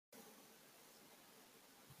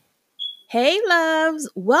Hey, loves.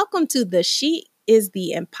 Welcome to the She is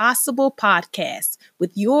the Impossible podcast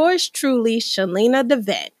with yours truly, Shalina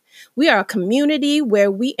DeVette. We are a community where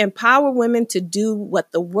we empower women to do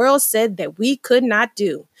what the world said that we could not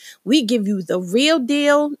do. We give you the real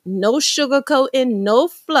deal, no sugarcoating, no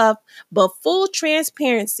fluff, but full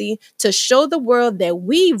transparency to show the world that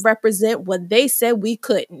we represent what they said we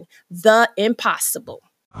couldn't, the impossible.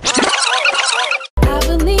 I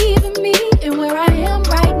believe in me and where I am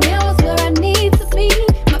right now is where I need to be.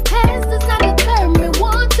 My past does not determine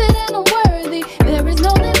wanted and unworthy. There is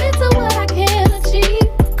no limit to what I can achieve.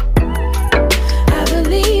 I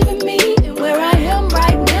believe in me and where I am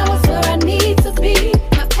right now is where I need to be.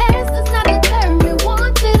 My past does not determine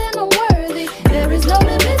wanted and unworthy. There is no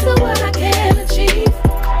limit to what I can achieve.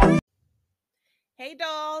 Hey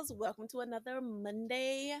dolls, welcome to another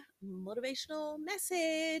Monday motivational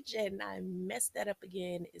message. And I messed that up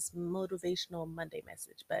again. It's motivational Monday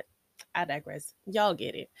message, but I digress. Y'all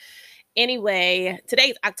get it. Anyway,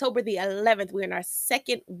 today's October the 11th. We're in our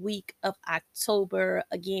second week of October.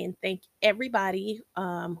 Again, thank everybody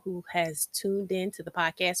who has tuned in to the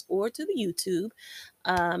podcast or to the YouTube.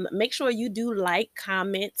 Make sure you do like,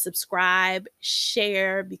 comment, subscribe,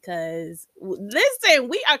 share, because listen,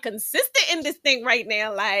 we are consistent in this thing right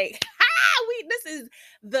now. Like, this is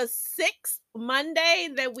the 6th Monday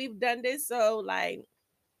that we've done this. So like,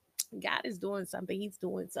 God is doing something. He's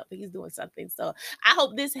doing something. He's doing something. So I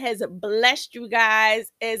hope this has blessed you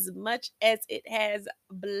guys as much as it has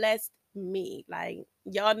blessed me. Like,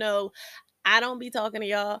 y'all know I don't be talking to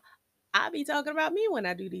y'all. I be talking about me when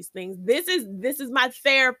I do these things. This is my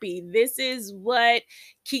therapy. This is what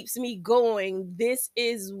keeps me going. This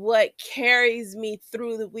is what carries me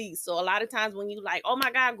through the week. So a lot of times when you like, oh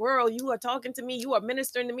my God, girl, you are talking to me, you are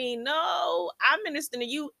ministering to me. No, I'm ministering to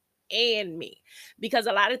you and me, because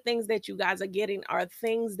a lot of things that you guys are getting are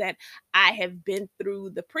things that I have been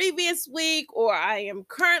through the previous week or I am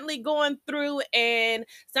currently going through. And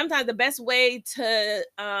sometimes the best way to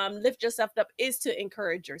lift yourself up is to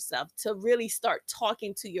encourage yourself, to really start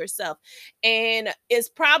talking to yourself. And it's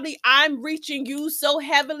probably I'm reaching you so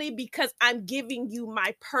heavily because I'm giving you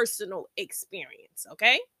my personal experience.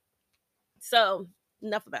 Okay. So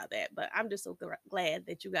enough about that, but I'm just so glad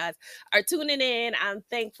that you guys are tuning in. I'm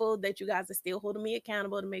thankful that you guys are still holding me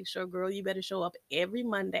accountable to make sure, girl, you better show up every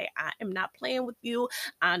Monday. I am not playing with you.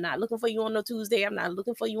 I'm not looking for you on no Tuesday. I'm not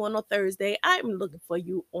looking for you on no Thursday. I'm looking for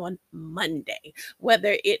you on Monday.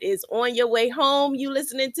 Whether it is on your way home, you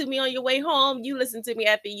listening to me on your way home, you listen to me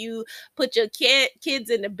after you put your kids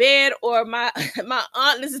in the bed, or my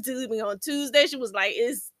aunt listened to me on Tuesday. She was like,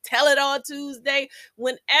 "It's Tell It All Tuesday."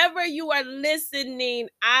 Whenever you are listening,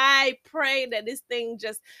 I pray that this thing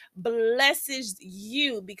just blesses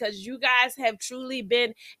you, because you guys have truly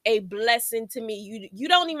been a blessing to me. You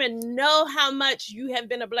don't even know how much you have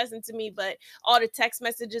been a blessing to me, but all the text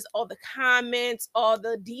messages, all the comments, all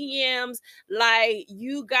the DMs, like,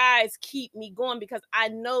 you guys keep me going, because I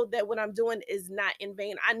know that what I'm doing is not in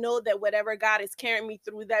vain. I know that whatever God is carrying me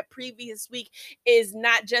through that previous week is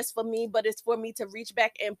not just for me, but it's for me to reach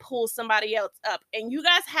back and pull somebody else up. And you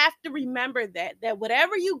guys have to remember that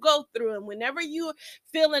whatever you go through and whenever you're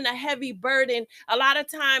feeling a heavy burden, a lot of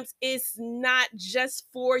times it's not just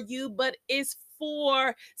for you, but it's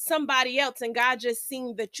for somebody else. And God just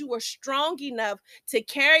seen that you are strong enough to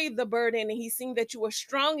carry the burden, and He's seen that you are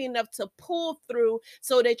strong enough to pull through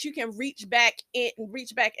so that you can reach back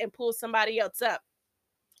and pull somebody else up.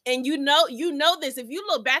 And you know this. If you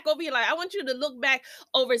look back over your life, I want you to look back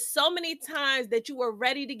over so many times that you were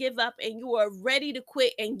ready to give up and you were ready to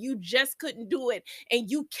quit and you just couldn't do it. And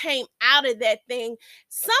you came out of that thing.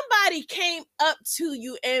 Somebody came up to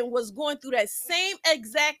you and was going through that same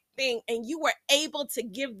exact thing, and you were able to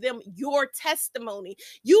give them your testimony.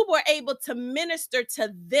 You were able to minister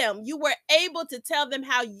to them. You were able to tell them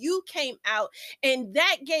how you came out, and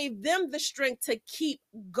that gave them the strength to keep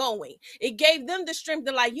going. It gave them the strength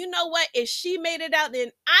to, like, you know what, if she made it out,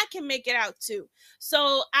 then I can make it out too.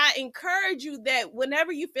 So I encourage you that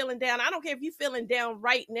whenever you're feeling down, I don't care if you're feeling down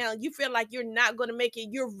right now, you feel like you're not going to make it,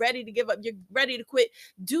 you're ready to give up, you're ready to quit,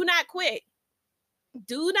 do not quit.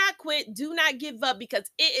 Do not quit. Do not give up, because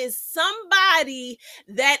it is somebody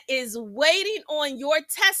that is waiting on your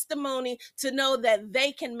testimony to know that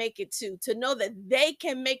they can make it too, to know that they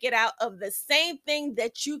can make it out of the same thing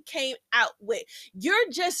that you came out with. You're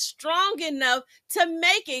just strong enough to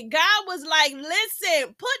make it. God was like,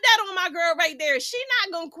 listen, put that on my girl right there. She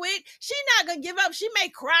not going to quit. She not going to give up. She may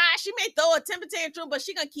cry. She may throw a temper tantrum, but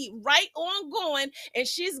she going to keep right on going, and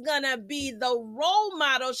she's going to be the role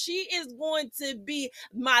model. She is going to be be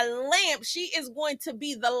my lamp. She is going to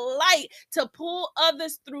be the light to pull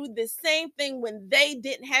others through the same thing when they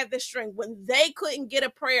didn't have the strength, when they couldn't get a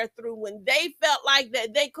prayer through, when they felt like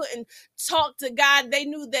that they couldn't talk to God. They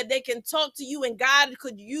knew that they can talk to you and God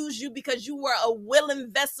could use you because you were a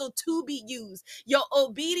willing vessel to be used. Your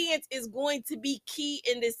obedience is going to be key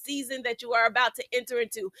in this season that you are about to enter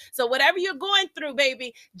into. So whatever you're going through,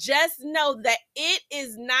 baby, just know that it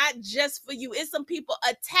is not just for you. It's some people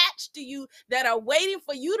attached to you that are waiting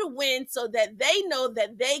for you to win so that they know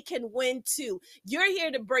that they can win too. You're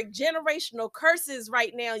here to break generational curses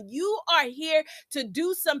right now. You are here to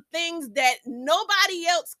do some things that nobody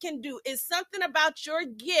else can do. It's something about your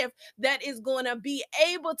gift that is going to be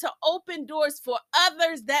able to open doors for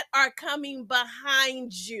others that are coming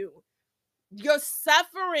behind you. Your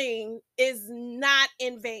suffering is not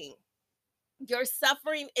in vain. Your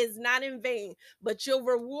suffering is not in vain, but your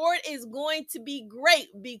reward is going to be great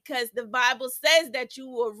because the Bible says that you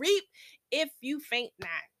will reap if you faint not.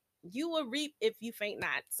 You will reap if you faint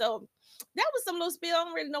not. So that was some little spiel. I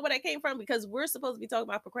don't really know where that came from because we're supposed to be talking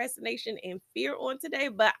about procrastination and fear on today,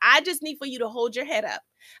 but I just need for you to hold your head up.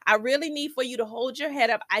 I really need for you to hold your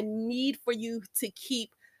head up. I need for you to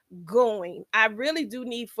keep going. I really do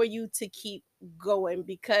need for you to keep going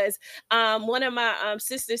because one of my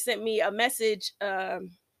sisters sent me a message. I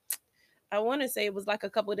want to say it was like a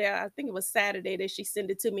couple of days. I think it was Saturday that she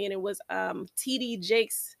sent it to me, and it was TD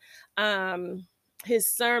Jakes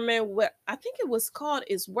his sermon. What I think it was called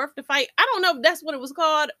 "It's Worth the Fight." I don't know if that's what it was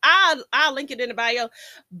called. I'll link it in the bio.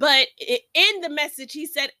 But in the message, he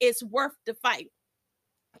said it's worth the fight.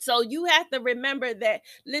 So you have to remember that,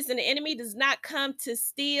 listen, the enemy does not come to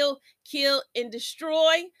steal, kill, and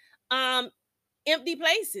destroy. Empty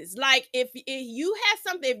places. Like if you have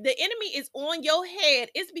something, if the enemy is on your head,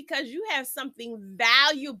 it's because you have something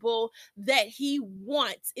valuable that he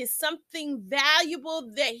wants. It's something valuable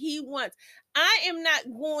that he wants. I am not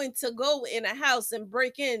going to go in a house and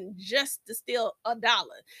break in just to steal $1.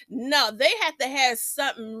 No, they have to have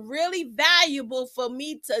something really valuable for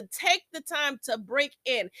me to take the time to break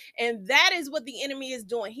in. And that is what the enemy is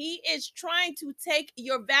doing. He is trying to take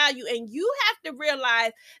your value, and you have to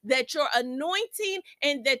realize that your anointing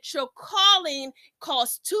and that your calling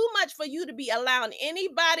costs too much for you to be allowing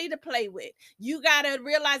anybody to play with. You got to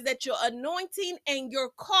realize that your anointing and your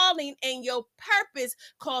calling and your purpose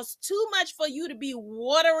costs too much for you to be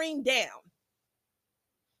watering down.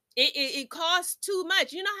 It costs too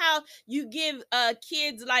much. You know how you give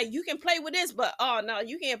kids, like, you can play with this, but oh no,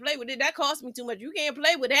 you can't play with it. That costs me too much. You can't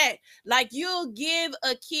play with that. Like, you'll give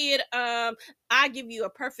a kid, I give you a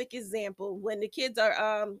perfect example. When the kids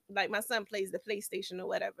are like, my son plays the PlayStation or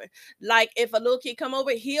whatever. Like, if a little kid come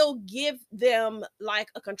over, he'll give them like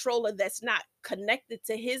a controller that's not connected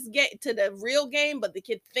to his game, to the real game, but the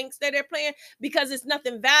kid thinks that they're playing, because it's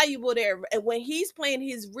nothing valuable there. And when he's playing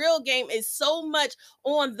his real game, is so much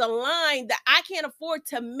on the line that I can't afford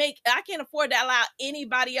to allow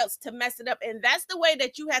anybody else to mess it up. And that's the way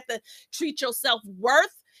that you have to treat your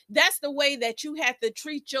self-worth. That's the way that you have to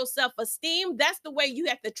treat your self-esteem. That's the way you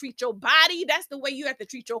have to treat your body. That's the way you have to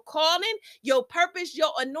treat your calling, your purpose,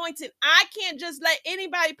 your anointing. I can't just let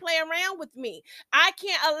anybody play around with me. I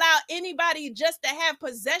can't allow anybody just to have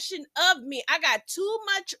possession of me. I got too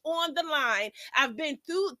much on the line. I've been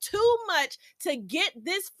through too much to get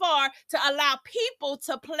this far to allow people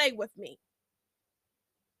to play with me.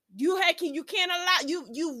 You can't allow,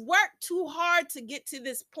 you worked too hard to get to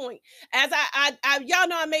this point. As I y'all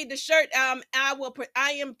know, I made the shirt.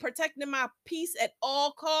 I am protecting my peace at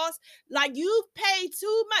all costs. Like, you paid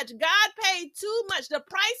too much. God paid too much. The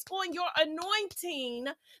price on your anointing,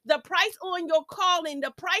 the price on your calling,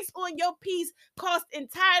 the price on your peace cost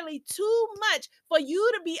entirely too much for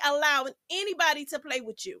you to be allowing anybody to play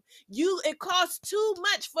with you. It costs too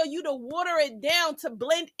much for you to water it down to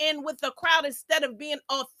blend in with the crowd instead of being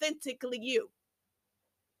authentically you.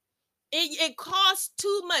 It costs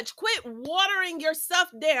too much. Quit watering yourself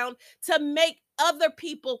down to make other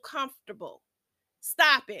people comfortable.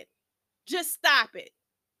 Stop it. Just stop it.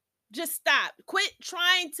 Just stop. Quit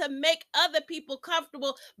trying to make other people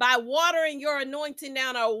comfortable by watering your anointing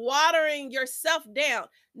down or watering yourself down.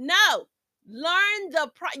 No. Learn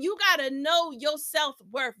you got to know your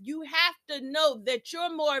self-worth. You have to know that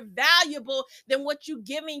you're more valuable than what you're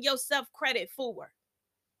giving yourself credit for.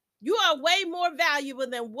 You are way more valuable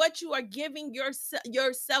than what you are giving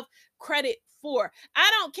yourself credit for.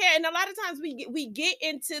 I don't care. And a lot of times we get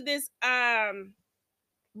into this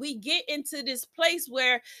we get into this place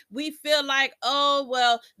where we feel like, oh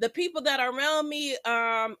well, the people that are around me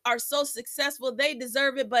are so successful, they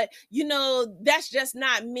deserve it, but that's just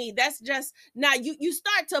not me, that's just not you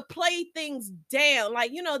start to play things down,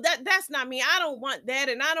 like, that's not me, I don't want that,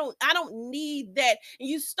 and I don't need that, and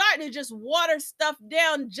you start to just water stuff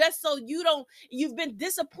down just so you've been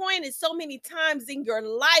disappointed so many times in your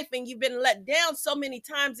life, and you've been let down so many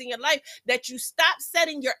times in your life that you stop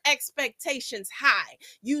setting your expectations high.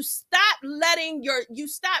 You stop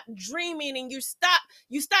dreaming, and you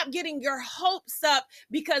stop getting your hopes up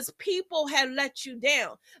because people have let you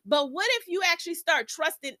down. But what if you actually start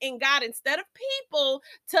trusting in God instead of people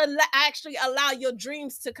to actually allow your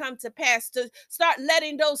dreams to come to pass, to start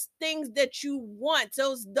letting those things that you want,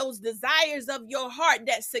 those desires of your heart,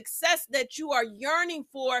 that success that you are yearning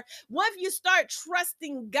for, what if you start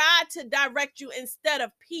trusting God to direct you instead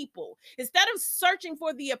of people, instead of searching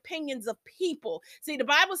for the opinions of people? See, the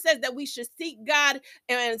Bible says that we should seek God,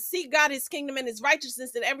 his kingdom and his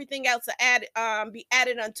righteousness, and everything else to be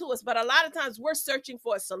added unto us. But a lot of times we're searching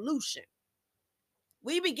for a solution.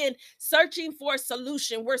 We begin searching for a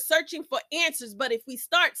solution. We're searching for answers. But if we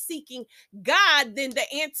start seeking God, then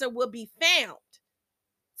the answer will be found.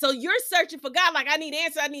 So you're searching for God, like, I need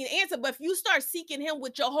an answer. But if you start seeking him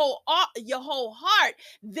with your whole heart,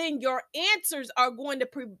 then your answers are going to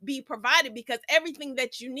be provided, because everything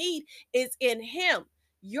that you need is in him.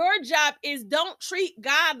 Your job is, don't treat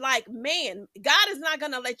God like man. God is not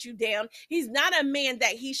going to let you down. He's not a man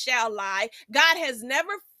that he shall lie. God has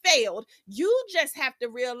never failed. You just have to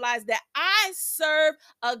realize that I serve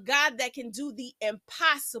a God that can do the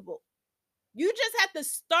impossible. You just have to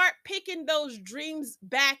start picking those dreams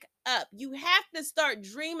back up. You have to start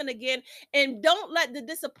dreaming again, and don't let the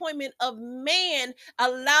disappointment of man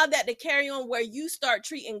allow that to carry on, where you start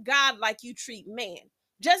treating God like you treat man.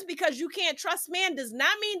 Just because you can't trust man does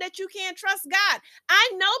not mean that you can't trust God.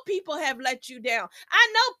 I know people have let you down.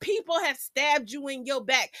 I know people have stabbed you in your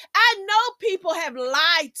back. I know people have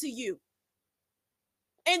lied to you.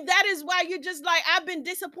 And that is why you're just like, I've been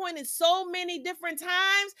disappointed so many different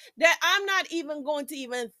times that I'm not even going to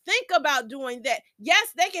even think about doing that. Yes,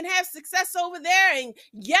 they can have success over there. And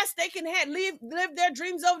yes, they can live their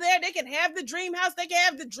dreams over there. They can have the dream house. They can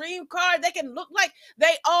have the dream car. They can look like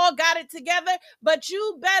they all got it together. But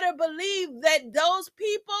you better believe that those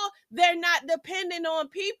people, they're not depending on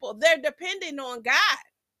people. They're depending on God.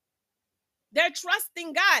 They're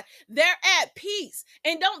trusting God. They're at peace.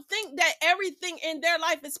 And don't think that everything in their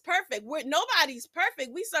life is perfect. Nobody's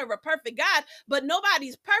perfect. We serve a perfect God, but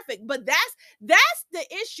nobody's perfect. But that's the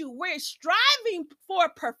issue. We're striving for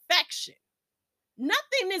perfection.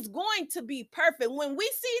 Nothing is going to be perfect. When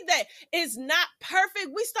we see that it's not perfect,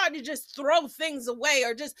 we start to just throw things away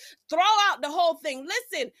or just throw out the whole thing.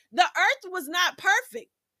 Listen, the earth was not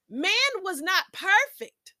perfect. Man was not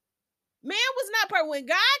perfect. Man was not perfect. When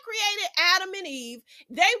God created Adam and Eve,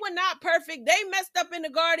 they were not perfect. They messed up in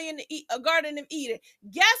the Garden of Eden.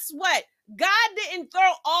 Guess what? God didn't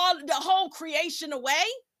throw the whole creation away.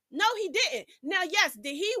 No, he didn't. Now, yes,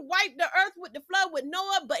 did he wipe the earth with the flood with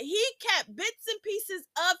Noah? But he kept bits and pieces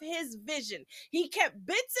of his vision. He kept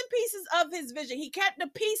bits and pieces of his vision. He kept the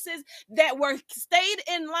pieces that stayed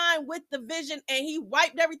in line with the vision, and he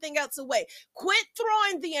wiped everything else away. Quit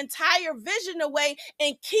throwing the entire vision away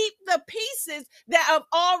and keep the pieces that have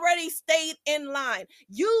already stayed in line.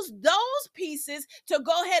 Use those pieces to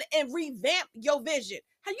go ahead and revamp your vision.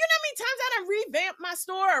 You know how many times I done revamped my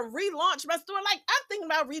store or relaunched my store? Like, I'm thinking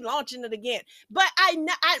about relaunching it again. But I'm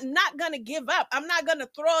not going to give up. I'm not going to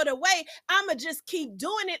throw it away. I'm going to just keep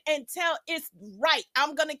doing it until it's right.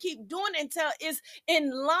 I'm going to keep doing it until it's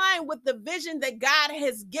in line with the vision that God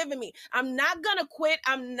has given me. I'm not going to quit.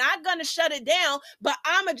 I'm not going to shut it down. But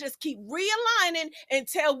I'm going to just keep realigning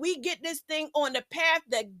until we get this thing on the path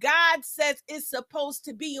that God says it's supposed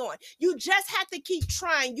to be on. You just have to keep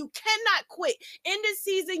trying. You cannot quit. In this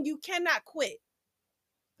season, you cannot quit.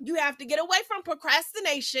 You have to get away from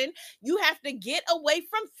procrastination. You have to get away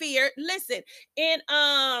from fear. Listen,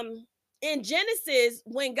 in Genesis,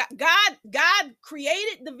 when God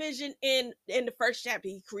created the vision in the first chapter,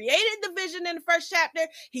 he created the vision in the first chapter.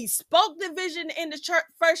 He spoke the vision in the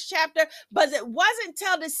first chapter, but it wasn't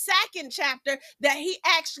till the second chapter that he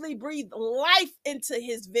actually breathed life into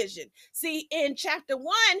his vision. See, in chapter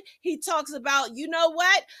 1, he talks about, you know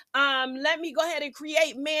what? Let me go ahead and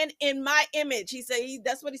create man in my image. He said,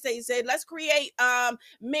 that's what he said. He said, let's create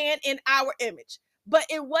man in our image. But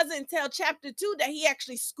it wasn't until chapter 2 that he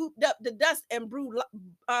actually scooped up the dust and blew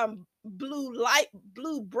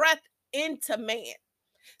breath into man.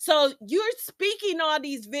 So you're speaking all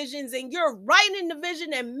these visions and you're writing the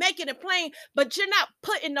vision and making it plain, but you're not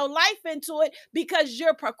putting no life into it because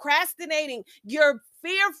you're procrastinating. You're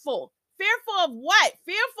fearful. Fearful of what?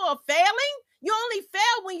 Fearful of failing? You only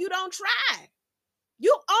fail when you don't try.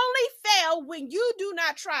 You only fail when you do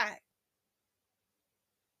not try.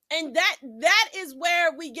 And that is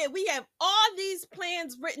where we have all these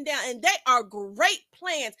plans written down, and they are great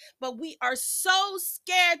plans, but we are so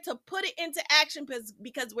scared to put it into action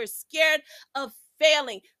because we're scared of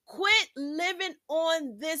failing. Quit living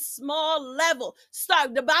on this small level.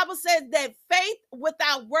 Start. The Bible says that faith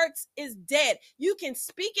without works is dead. You can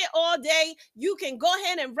speak it all day. You can go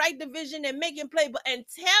ahead and write the vision and make it play, but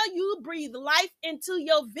until you breathe life into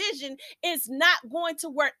your vision, it's not going to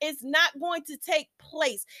work. It's not going to take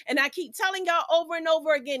place. And I keep telling y'all over and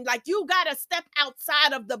over again, like, you got to step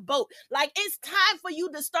outside of the boat. Like, it's time for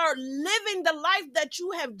you to start living the life that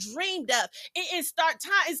you have dreamed of. It's time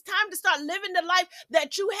to start living the life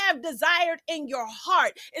that you have desired in your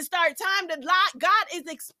heart. It's time to God is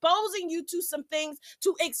exposing you to some things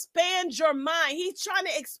to expand your mind. He's trying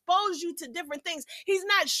to expose you to different things. He's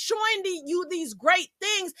not showing you these great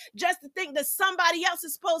things just to think that somebody else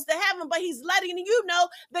is supposed to have them, but he's letting you know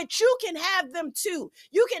that you can have them too.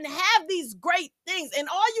 You can have these great things, and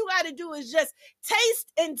all you got to do is just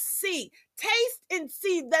taste and see. Taste and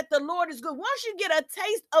see that the Lord is good. Once you get a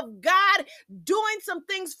taste of God doing some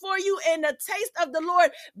things for you, and a taste of the Lord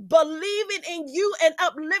believing in you and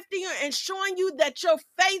uplifting you and showing you that your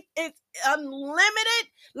faith is unlimited,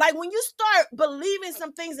 like when you start believing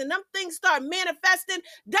some things and them things start manifesting,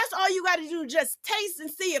 that's all you got to do. Just taste and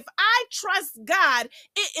see. If I trust God,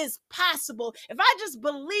 it is possible. If I just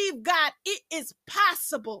believe God, it is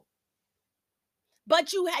possible.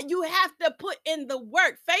 But you have to put in the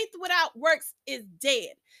work. Faith without works is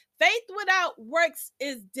dead. Faith without works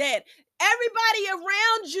is dead. Everybody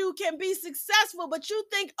around you can be successful, but you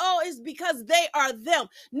think, oh, it's because they are them.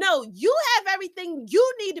 No, you have everything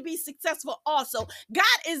you need to be successful also. God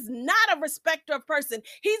is not a respecter of person.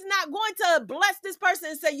 He's not going to bless this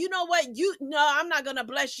person and say, you know what, I'm not going to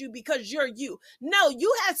bless you because you're you. No,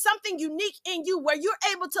 you have something unique in you where you're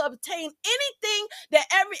able to obtain anything that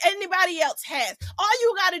anybody else has. All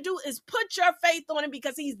you got to do is put your faith on him,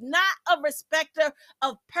 because he's not a respecter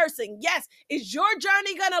of person. Yes, is your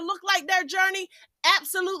journey going to look like their journey?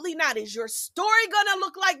 Absolutely not. Is your story gonna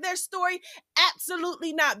look like their story?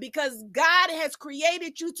 Absolutely not, because God has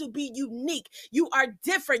created you to be unique. You are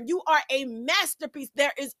different. You are a masterpiece.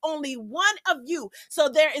 There is only one of you. So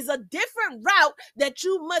there is a different route that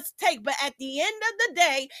you must take. But at the end of the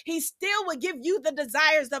day, he still will give you the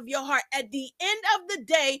desires of your heart. At the end of the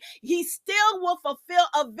day, he still will fulfill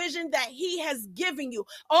a vision that he has given you.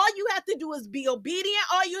 All you have to do is be obedient.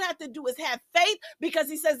 All you have to do is have faith, because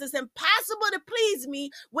he says it's impossible to please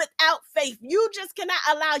me without faith. You just cannot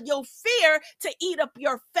allow your fear to eat up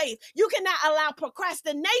your faith. You cannot allow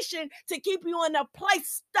procrastination to keep you in a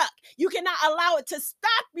place stuck. You cannot allow it to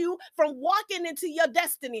stop you from walking into your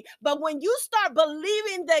destiny. But when you start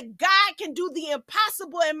believing that God can do the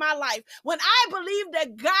impossible in my life, when I believe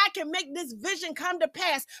that God can make this vision come to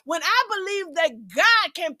pass, when I believe that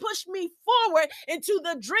God can push me forward into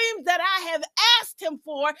the dreams that I have asked him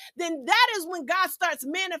for, then that is when God starts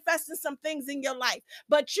manifesting some things in your life.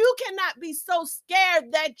 But you cannot be so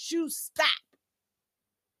scared that you stop.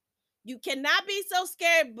 You cannot be so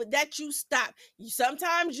scared that you stop.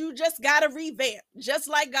 Sometimes you just got to revamp, just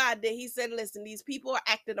like God did. He said, listen, these people are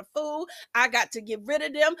acting a fool. I got to get rid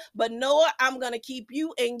of them. But Noah, I'm going to keep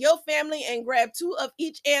you and your family and grab 2 of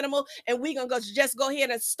each animal, and we're going to just go ahead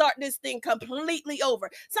and start this thing completely over.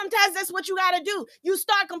 Sometimes that's what you got to do. You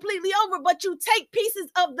start completely over, but you take pieces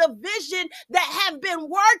of the vision that have been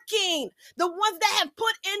working, the ones that have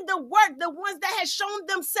put in the work, the ones that have shown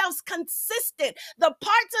themselves consistent, the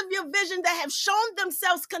parts of your vision that have shown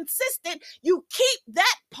themselves consistent, you keep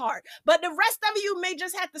that part, but the rest of you may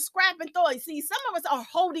just have to scrap and throw it. See, some of us are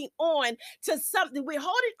holding on to something. We're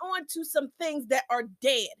holding on to some things that are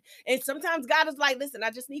dead, and sometimes God is like, listen,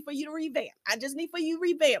 I just need for you to revamp. I just need for you to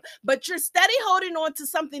revamp, but you're steady holding on to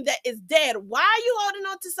something that is dead. Why are you holding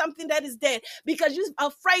on to something that is dead? Because you're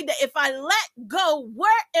afraid that if I let go,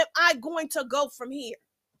 where am I going to go from here?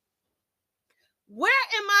 Where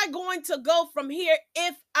am I going to go from here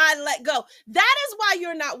if I let go. That is why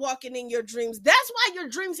you're not walking in your dreams. That's why your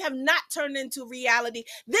dreams have not turned into reality.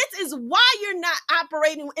 This is why you're not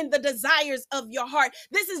operating in the desires of your heart.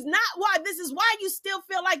 This is why you still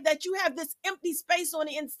feel like that you have this empty space on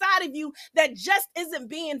the inside of you that just isn't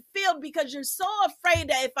being filled, because you're so afraid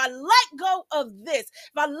that if I let go of this,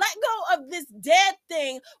 if I let go of this dead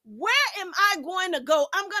thing, where am I going to go?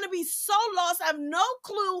 I'm going to be so lost. I have no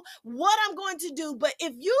clue what I'm going to do. But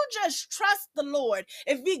if you just trust the Lord,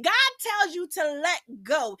 if God tells you to let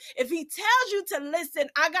go, if he tells you to listen,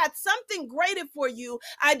 I got something greater for you.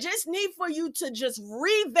 I just need for you to just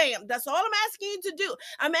revamp. That's all I'm asking you to do.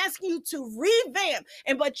 I'm asking you to revamp.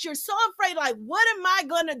 But you're so afraid, like, what am I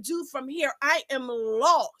going to do from here? I am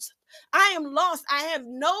lost. I am lost. I have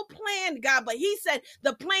no plan, God. But he said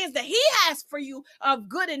the plans that he has for you are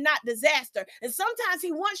good and not disaster. And sometimes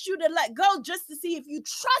he wants you to let go just to see if you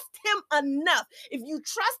trust him enough. If you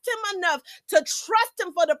trust him enough to trust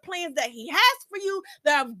him for the plans that he has for you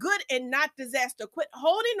that are good and not disaster. Quit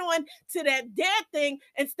holding on to that dead thing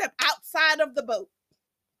and step outside of the boat.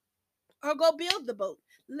 Or go build the boat.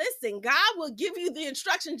 Listen, God will give you the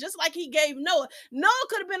instruction just like he gave Noah. Noah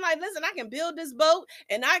could have been like, listen, I can build this boat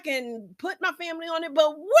and I can put my family on it,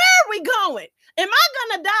 but where are we going? Am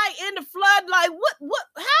I going to die in the flood? Like,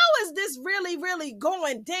 how is this really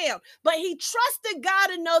going down? But he trusted God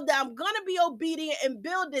to know that I'm going to be obedient and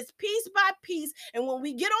build this piece by piece. And when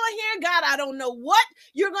we get on here, God, I don't know what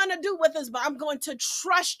you're going to do with us, but I'm going to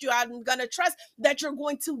trust you. I'm going to trust that you're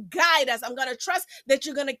going to guide us. I'm going to trust that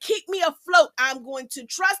you're going to keep me afloat. I'm going to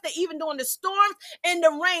trust that even during the storms and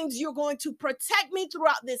the rains, you're going to protect me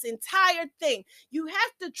throughout this entire thing. You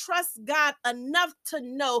have to trust God enough to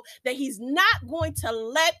know that he's not going to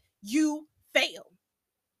let you fail.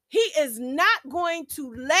 He is not going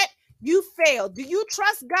to let you fail. Do you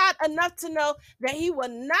trust God enough to know that he will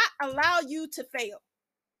not allow you to fail?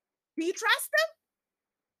 Do you trust him?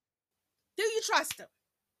 Do you trust him?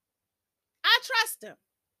 I trust him.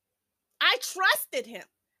 I trusted him.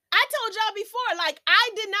 I told y'all before, like, I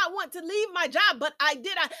did not want to leave my job, but I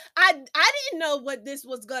did. I didn't know what this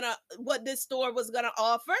store was gonna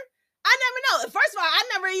offer. I never know. First of all, I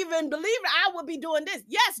never even believed I would be doing this.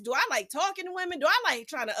 Yes, do I like talking to women? Do I like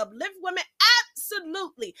trying to uplift women?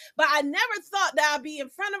 Absolutely. But I never thought that I'd be in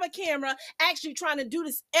front of a camera actually trying to do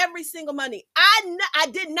this every single Monday. I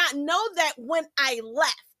did not know that when I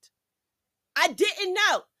left. I didn't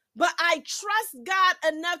know. But I trust God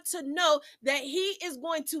enough to know that he is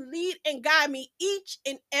going to lead and guide me each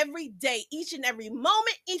and every day, each and every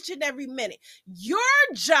moment, each and every minute. Your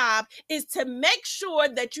job is to make sure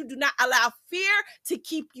that you do not allow fear to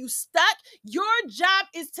keep you stuck. Your job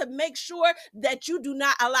is to make sure that you do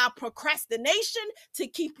not allow procrastination to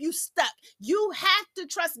keep you stuck. You have to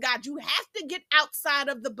trust God. You have to get outside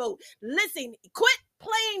of the boat. Listen, quit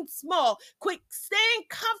playing small. Quit staying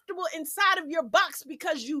comfortable inside of your box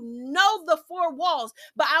because you know the four walls.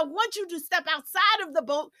 But I want you to step outside of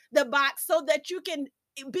the box, so that you can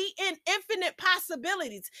be in infinite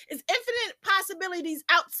possibilities. It's infinite possibilities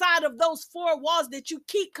outside of those four walls that you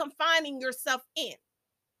keep confining yourself in.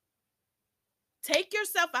 Take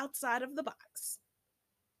yourself outside of the box.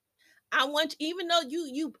 I want you, even though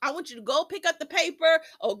I want you to go pick up the paper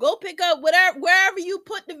or go pick up wherever you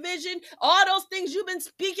put the vision, all those things you've been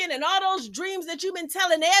speaking and all those dreams that you've been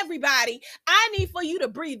telling everybody. I need for you to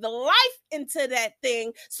breathe life into that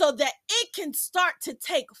thing so that it can start to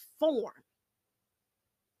take form.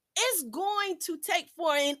 It's going to take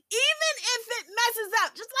form. And even if it messes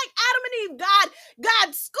up, just like Adam and Eve,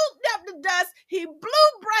 God scooped up the dust, he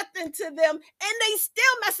blew breath into them, and they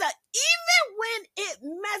still mess up. Even when it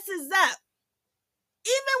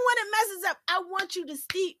messes up, I want you to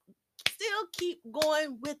still keep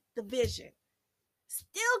going with the vision.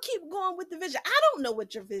 Still keep going with the vision. I don't know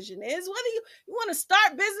what your vision is. Whether you want to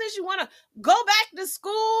start business, you want to go back to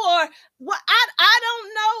school, or what, I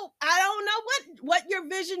don't know. I don't know what your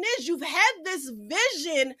vision is. You've had this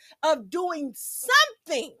vision of doing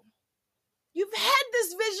something. You've had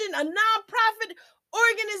this vision, a nonprofit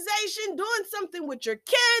organization, doing something with your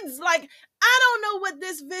kids. Like, I don't know what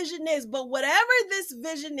this vision is, but whatever this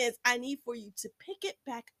vision is, I need for you to pick it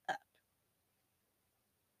back up.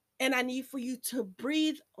 And I need for you to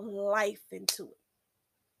breathe life into it.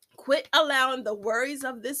 Quit allowing the worries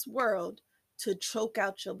of this world to choke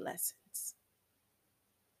out your blessings.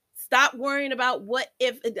 Stop worrying about what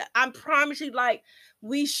if. I promise you, like,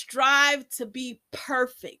 we strive to be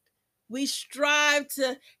perfect. We strive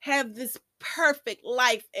to have this perfect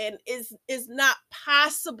life, and it's not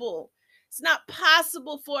possible. It's not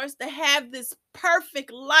possible for us to have this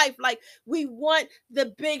perfect life. Like, we want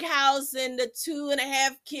the big house and the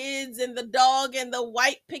 2.5 kids and the dog and the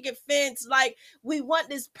white picket fence. Like, we want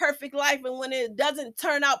this perfect life. And when it doesn't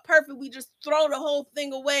turn out perfect, we just throw the whole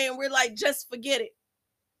thing away and we're like, just forget it.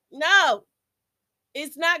 No,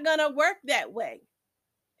 it's not going to work that way.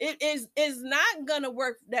 It is not going to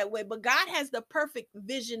work that way. But God has the perfect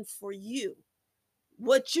vision for you.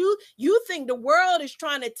 What you think the world is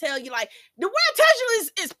trying to tell you, like, the world tells you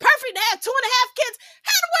it's perfect to have 2.5 kids.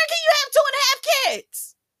 How the world can you have 2.5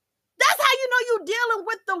 kids? That's how you know you're dealing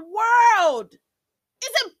with the world.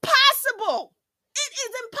 It's impossible. It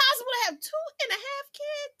is impossible to have 2.5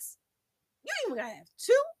 kids. You either gotta have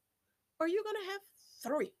 2 or you're gonna have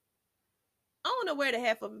 3. I don't know where the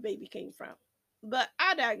half of a baby came from, but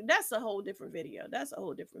that's a whole different video.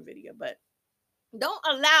 But don't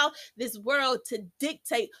allow this world to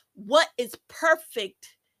dictate what is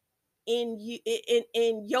perfect in you,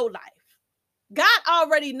 in your life. God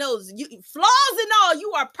already knows you. Flaws in all,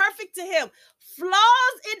 you are perfect to him.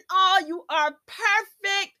 Flaws in all, you are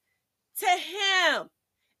perfect to him.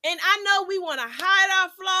 And I know we want to hide our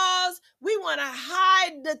flaws. We want to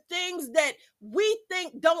hide the things that we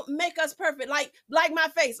think don't make us perfect. Like my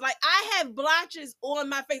face. Like, I have blotches on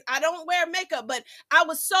my face. I don't wear makeup, but I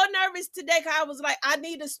was so nervous today because I was like, I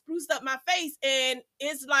need to spruce up my face. And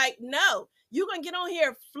it's like, no, you're going to get on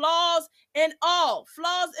here, flaws and all.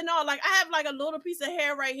 Like, I have like a little piece of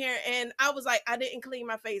hair right here. And I was like, I didn't clean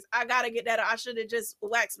my face. I got to get that. I should have just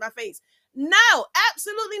waxed my face. No,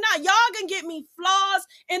 absolutely not. Y'all can get me flaws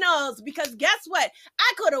and alls, because guess what?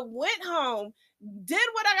 I could have went home, did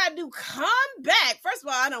what I gotta do, come back. First of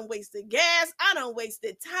all, I done wasted gas. I done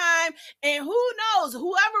wasted time. And who knows,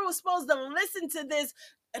 whoever was supposed to listen to this,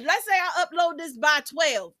 let's say I upload this by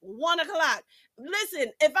 12, 1 o'clock.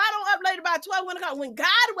 Listen, if I don't upload it by 12, 1 o'clock, when God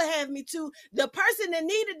would have me to, the person that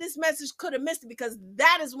needed this message could have missed it, because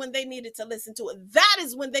that is when they needed to listen to it. That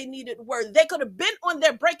is when they needed word. They could have been on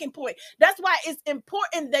their breaking point. That's why it's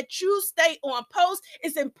important that you stay on post.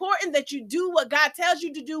 It's important that you do what God tells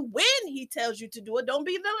you to do when he tells you to do it. Don't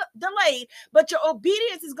be delayed, but your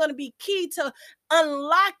obedience is going to be key to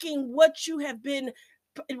unlocking what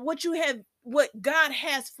God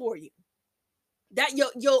has for you. That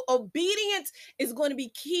your obedience is going to be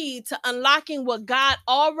key to unlocking what God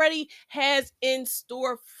already has in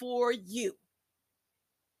store for you.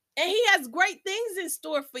 And he has great things in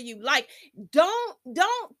store for you. Like, don't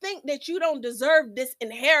think that you don't deserve this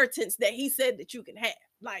inheritance that he said that you can have.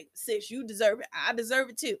 Like, sis, you deserve it. I deserve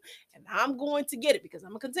it too. And I'm going to get it because I'm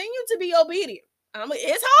going to continue to be obedient.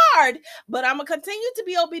 It's hard, but I'm going to continue to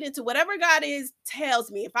be obedient to whatever God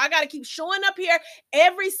tells me. If I got to keep showing up here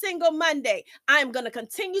every single Monday, I'm going to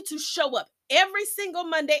continue to show up every single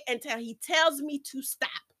Monday until he tells me to stop.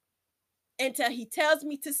 I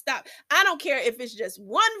don't care if it's just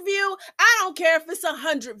 1 view. I don't care if it's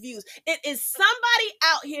 100 views. It is somebody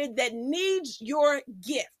out here that needs your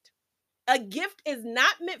gift. A gift is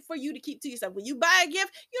not meant for you to keep to yourself. When you buy a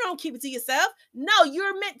gift, you don't keep it to yourself. No,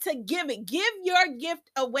 you're meant to give it. Give your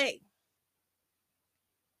gift away.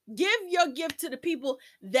 Give your gift to the people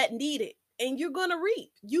that need it, and you're going to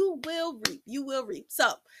reap. You will reap. So, I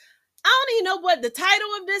don't even know what the title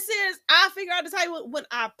of this is. I figure out the title when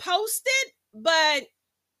I post it, but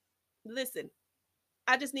listen,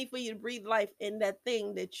 I just need for you to breathe life in that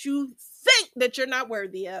thing that you think that you're not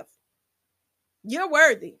worthy of. You're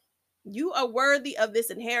worthy. You are worthy of this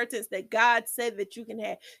inheritance that God said that you can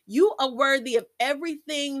have. You are worthy of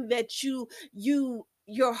everything that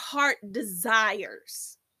your heart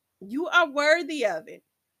desires. You are worthy of it.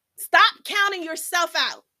 Stop counting yourself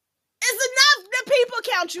out. It's enough that people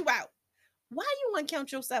count you out. Why you want to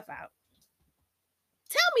count yourself out?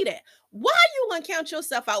 Tell me that. Why you want to count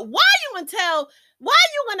yourself out? Why you want to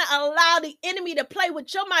allow the enemy to play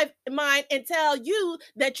with your mind and tell you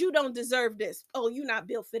that you don't deserve this? Oh, you're not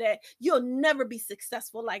built for that. You'll never be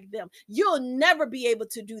successful like them. You'll never be able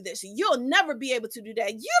to do this. You'll never be able to do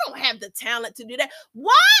that. You don't have the talent to do that.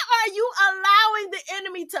 Why are you allowing the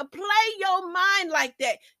enemy to play your mind like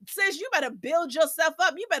that? Sis, you better build yourself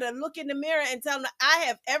up. You better look in the mirror and tell them, I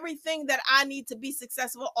have everything that I need to be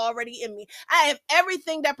successful already in me. I have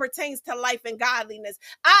everything that pertains to life and godliness.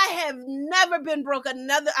 I have never been broke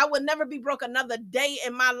I will never be broke another day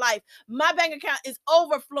in my life. My bank account is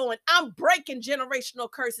overflowing. I'm breaking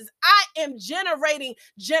generational curses. I am generating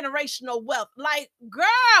generational wealth. Like,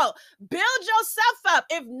 girl, build yourself up.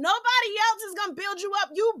 If nobody else is going to build you up,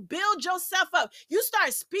 you build yourself up. You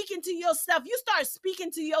start speaking to yourself. You start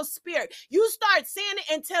speaking to your spirit. You start saying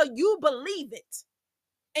it until you believe it.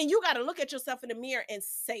 And you got to look at yourself in the mirror and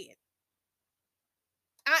say it.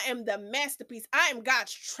 I am the masterpiece. I am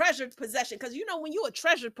God's treasured possession. Because you know, when you're a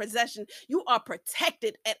treasured possession, you are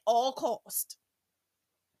protected at all costs.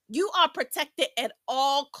 You are protected at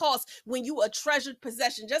all costs when you a treasured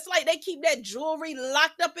possession. Just like they keep that jewelry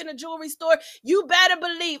locked up in a jewelry store, you better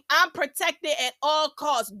believe I'm protected at all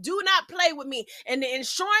costs. Do not play with me. And the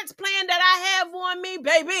insurance plan that I have on me,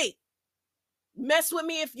 baby, mess with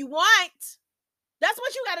me if you want. That's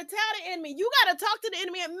what you got to tell the enemy. You got to talk to the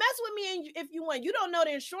enemy and mess with me if you want. You don't know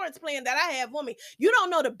the insurance plan that I have on me. You don't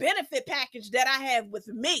know the benefit package that I have with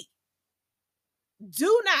me.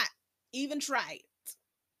 Do not even try it.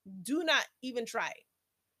 Do not even try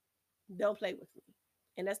it. Don't play with me.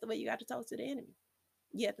 And that's the way you got to talk to the enemy.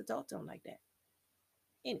 You have to talk to him like that.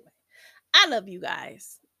 Anyway, I love you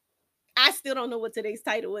guys. I still don't know what today's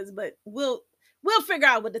title is, but we'll figure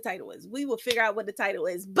out what the title is. We will figure out what the title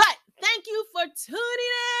is. But thank you for tuning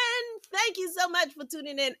in. Thank you so much for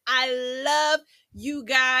tuning in. I love you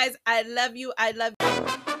guys. I love you. I love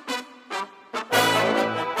you.